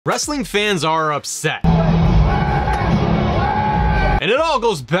Wrestling fans are upset. And it all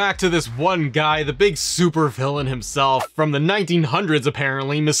goes back to this one guy, the big supervillain himself from the 1900s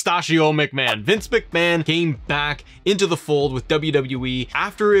apparently, Mustachio McMahon. Vince McMahon came back into the fold with WWE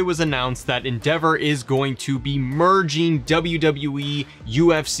after it was announced that Endeavor is going to be merging WWE,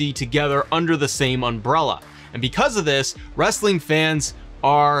 UFC together under the same umbrella. And because of this, wrestling fans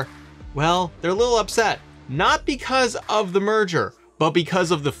are, well, they're a little upset. Not because of the merger, but because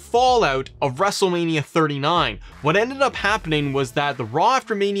of the fallout of WrestleMania 39. What ended up happening was that the Raw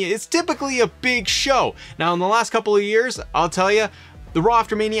After Mania is typically a big show. Now in the last couple of years, I'll tell you, the Raw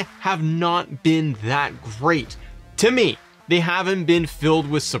After Mania have not been that great. To me, they haven't been filled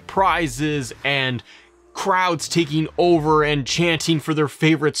with surprises and crowds taking over and chanting for their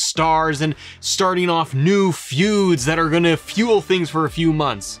favorite stars and starting off new feuds that are gonna fuel things for a few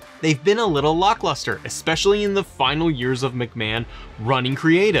months. They've been a little lackluster, especially in the final years of McMahon running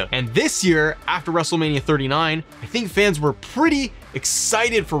creative. And this year, after WrestleMania 39, I think fans were pretty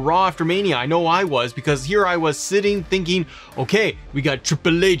excited for Raw After Mania. I know I was, because here I was sitting thinking, okay, we got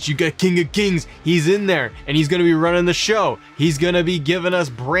Triple H, you got King of Kings, he's in there, and he's gonna be running the show. He's gonna be giving us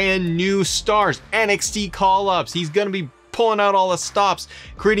brand new stars, NXT call-ups, he's gonna be pulling out all the stops,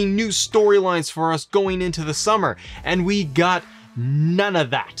 creating new storylines for us going into the summer. And we got none of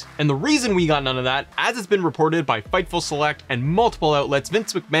that. And the reason we got none of that, as it's been reported by Fightful Select and multiple outlets,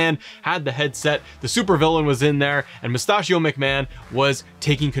 Vince McMahon had the headset, the supervillain was in there, and Mustachio McMahon was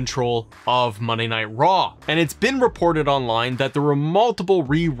taking control of Monday Night Raw. And it's been reported online that there were multiple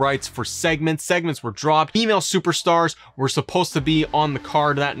rewrites for segments. Segments were dropped. Female superstars were supposed to be on the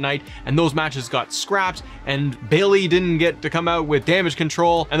card that night, and those matches got scrapped, and Bayley didn't get to come out with Damage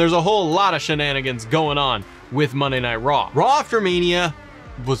Control, and there's a whole lot of shenanigans going on with Monday Night Raw. Raw After Mania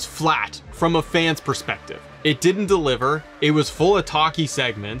was flat from a fan's perspective. It didn't deliver. It was full of talky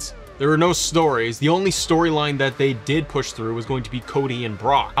segments. There were no stories. The only storyline that they did push through was going to be Cody and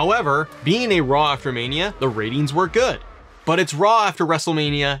Brock. However, being a Raw After Mania, the ratings were good. But it's Raw after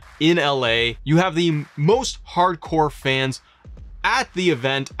WrestleMania in LA. You have the most hardcore fans at the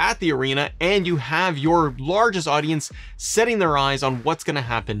event, at the arena, and you have your largest audience setting their eyes on what's going to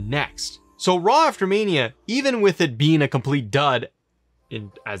happen next. So Raw After Mania, even with it being a complete dud,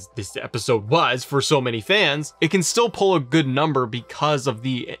 as this episode was for so many fans, it can still pull a good number because of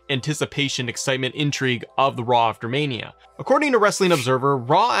the anticipation, excitement, intrigue of the Raw After Mania. According to Wrestling Observer,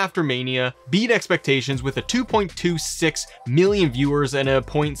 Raw After Mania beat expectations with a 2.26 million viewers and a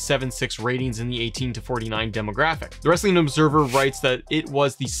 0.76 ratings in the 18 to 49 demographic. The Wrestling Observer writes that it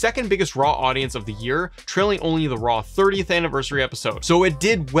was the second biggest Raw audience of the year, trailing only the Raw 30th anniversary episode. So it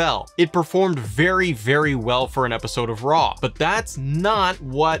did well. It performed very, very well for an episode of Raw, but that's not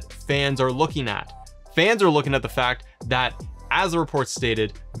what fans are looking at. Fans are looking at the fact that, as the report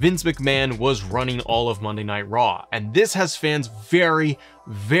stated, Vince McMahon was running all of Monday Night Raw. And this has fans very,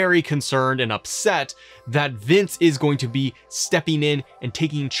 very concerned and upset that Vince is going to be stepping in and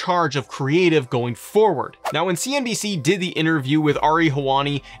taking charge of creative going forward. Now, when CNBC did the interview with Ari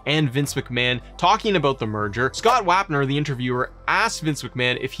Hawani and Vince McMahon talking about the merger, Scott Wapner, the interviewer, asked Vince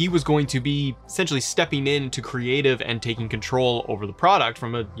McMahon if he was going to be essentially stepping into creative and taking control over the product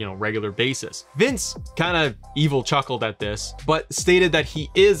from a regular basis. Vince kind of evil chuckled at this, but stated that he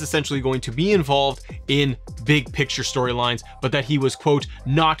is essentially going to be involved in big picture storylines, but that he was, quote,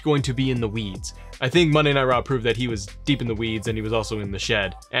 not going to be in the weeds. I think Monday Night Raw proved that he was deep in the weeds, and he was also in the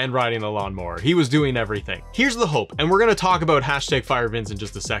shed and riding the lawnmower. He was doing everything. Here's the hope, and we're going to talk about #FireVince in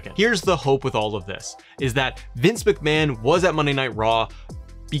just a second. Here's the hope with all of this, is that Vince McMahon was at Monday Night Raw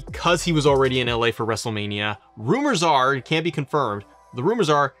because he was already in LA for WrestleMania. Rumors are, it can't be confirmed, the rumors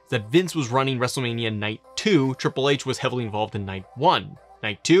are that Vince was running WrestleMania Night 2. Triple H was heavily involved in Night 1.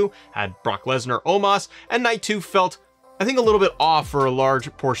 Night 2 had Brock Lesnar, Omos, and Night 2 felt, I think, a little bit off for a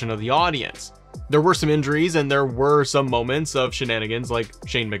large portion of the audience. There were some injuries and there were some moments of shenanigans, like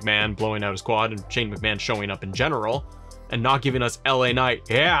Shane McMahon blowing out his quad and Shane McMahon showing up in general and not giving us LA Knight,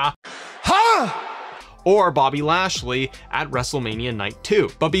 yeah, huh? Or Bobby Lashley at WrestleMania Night 2.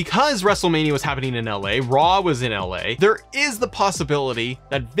 But because WrestleMania was happening in LA, Raw was in LA, there is the possibility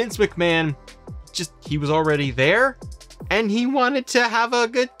that Vince McMahon he was already there and he wanted to have a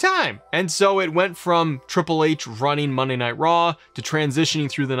good time. And so it went from Triple H running Monday Night Raw to transitioning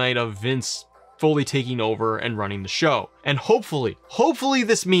through the night of Vince fully taking over and running the show. And hopefully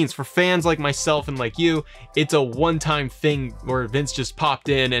this means for fans like myself and like you, it's a one-time thing where Vince just popped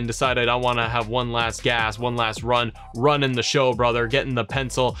in and decided, I want to have one last gas, one last running the show, brother, getting the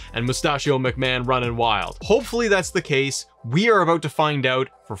pencil, and Mustachio McMahon running wild. Hopefully that's the case. We are about to find out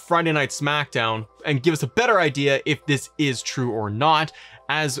for Friday Night SmackDown and give us a better idea if this is true or not.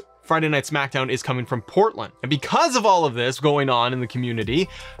 as Friday Night SmackDown is coming from Portland. And because of all of this going on in the community,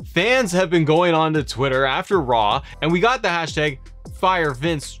 fans have been going on to Twitter after Raw, and we got the hashtag Fire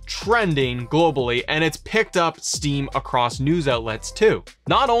Vince trending globally, and it's picked up steam across news outlets too.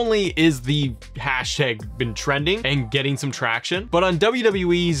 Not only is the hashtag been trending and getting some traction, but on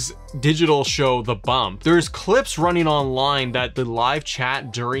WWE's digital show The Bump, there's clips running online that the live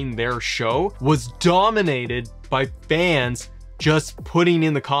chat during their show was dominated by fans just putting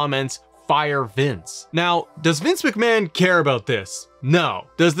in the comments, Fire Vince. Now, does Vince McMahon care about this? No.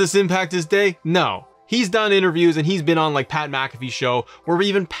 Does this impact his day? No. He's done interviews and he's been on like Pat McAfee's show, where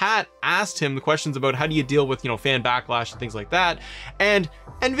even Pat asked him the questions about how do you deal with, fan backlash and things like that. And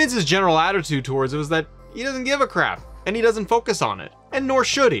Vince's general attitude towards it was that he doesn't give a crap and he doesn't focus on it. And nor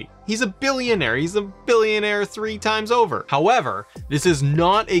should he. He's a billionaire. He's a billionaire 3 times over. However, this is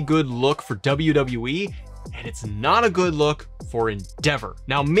not a good look for WWE, and it's not a good look for Endeavor.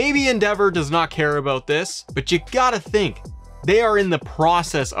 Now, maybe Endeavor does not care about this, but you gotta think, they are in the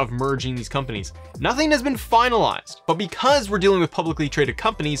process of merging these companies. Nothing has been finalized, but because we're dealing with publicly traded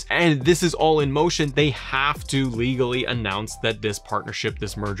companies and this is all in motion, they have to legally announce that this partnership,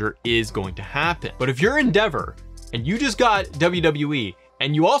 this merger is going to happen. But if you're Endeavor and you just got WWE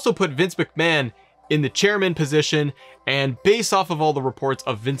and you also put Vince McMahon in the chairman position, and based off of all the reports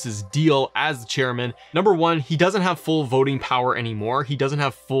of Vince's deal as the chairman, number one, he doesn't have full voting power anymore. He doesn't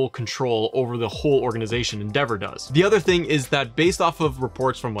have full control over the whole organization. Endeavor does. The other thing is that based off of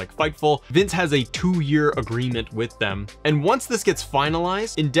reports from like Fightful, Vince has a 2-year agreement with them. And once this gets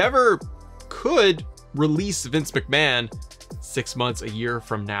finalized, Endeavor could release Vince McMahon 6 months, a year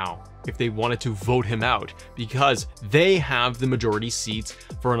from now, if they wanted to vote him out, because they have the majority seats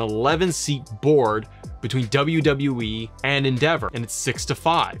for an 11-seat board between WWE and Endeavor, and it's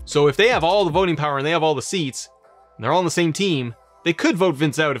 6-5. So if they have all the voting power and they have all the seats, and they're all on the same team, they could vote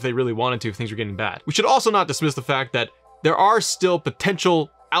Vince out if they really wanted to, if things were getting bad. We should also not dismiss the fact that there are still potential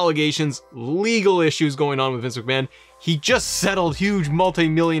allegations, legal issues going on with Vince McMahon. He just settled huge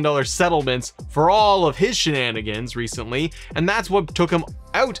multi-million-dollar settlements for all of his shenanigans recently, and that's what took him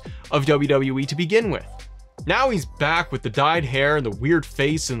out of WWE to begin with. Now he's back with the dyed hair and the weird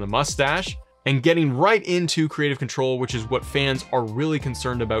face and the mustache, and getting right into creative control, which is what fans are really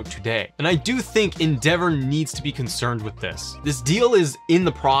concerned about today. And I do think Endeavor needs to be concerned with this. This deal is in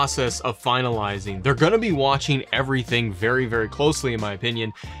the process of finalizing. They're gonna be watching everything very, very closely, in my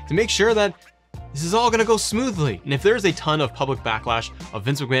opinion, to make sure that this is all gonna go smoothly. And if there's a ton of public backlash of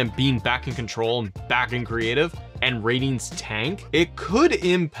Vince McMahon being back in control and back in creative and ratings tank, it could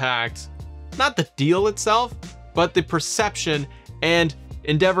impact not the deal itself, but the perception, and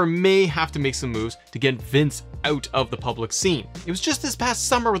Endeavor may have to make some moves to get Vince out of the public scene. It was just this past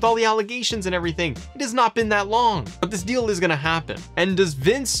summer with all the allegations and everything. It has not been that long, but this deal is gonna happen. And does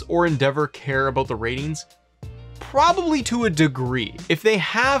Vince or Endeavor care about the ratings? Probably to a degree. If they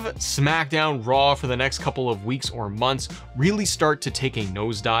have SmackDown, Raw for the next couple of weeks or months really start to take a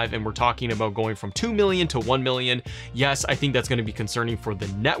nosedive, and we're talking about going from 2 million to 1 million, yes, I think that's going to be concerning for the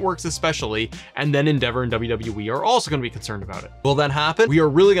networks especially, and then Endeavor and WWE are also going to be concerned about it. Will that happen? We are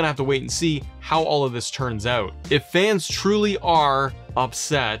really going to have to wait and see how all of this turns out. If fans truly are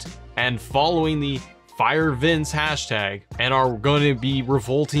upset and following the Fire Vince hashtag and are going to be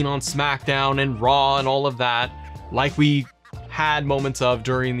revolting on SmackDown and Raw and all of that, like we had moments of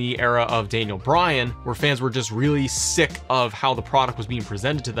during the era of Daniel Bryan, where fans were just really sick of how the product was being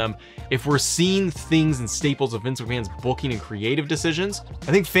presented to them. If we're seeing things and staples of Vince McMahon's booking and creative decisions,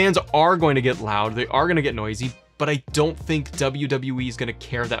 I think fans are going to get loud, they are going to get noisy, but I don't think WWE is going to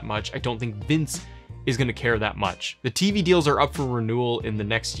care that much. I don't think Vince is going to care that much. The TV deals are up for renewal in the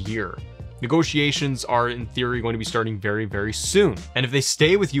next year. Negotiations are in theory going to be starting very, very soon. And if they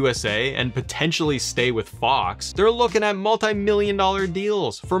stay with USA and potentially stay with Fox, they're looking at multi-million-dollar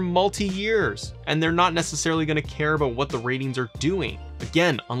deals for multi-years. And they're not necessarily going to care about what the ratings are doing.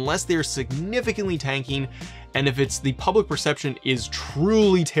 Again, unless they're significantly tanking, and if it's the public perception is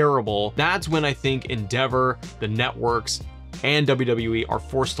truly terrible, that's when I think Endeavor, the networks, and WWE are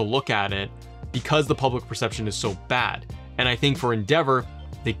forced to look at it, because the public perception is so bad. And I think for Endeavor,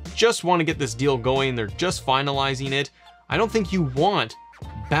 they just want to get this deal going. They're just finalizing it. I don't think you want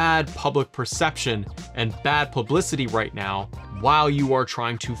bad public perception and bad publicity right now while you are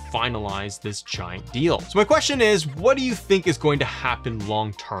trying to finalize this giant deal. So my question is, what do you think is going to happen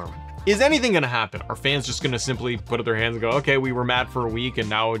long term? Is anything going to happen? Are fans just going to simply put up their hands and go, okay, we were mad for a week and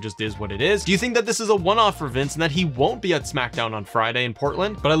now it just is what it is? Do you think that this is a one-off for Vince and that he won't be at SmackDown on Friday in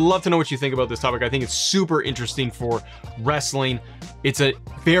Portland? But I'd love to know what you think about this topic. I think it's super interesting for wrestling. It's a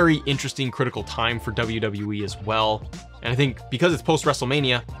very interesting, critical time for WWE as well. And I think because it's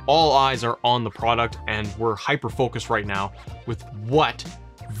post-WrestleMania, all eyes are on the product, and we're hyper-focused right now with what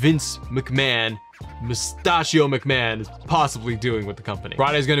Vince McMahon, Mustachio McMahon, is possibly doing with the company.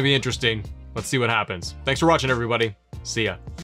 Friday's gonna be interesting. Let's see what happens. Thanks for watching, everybody. See ya.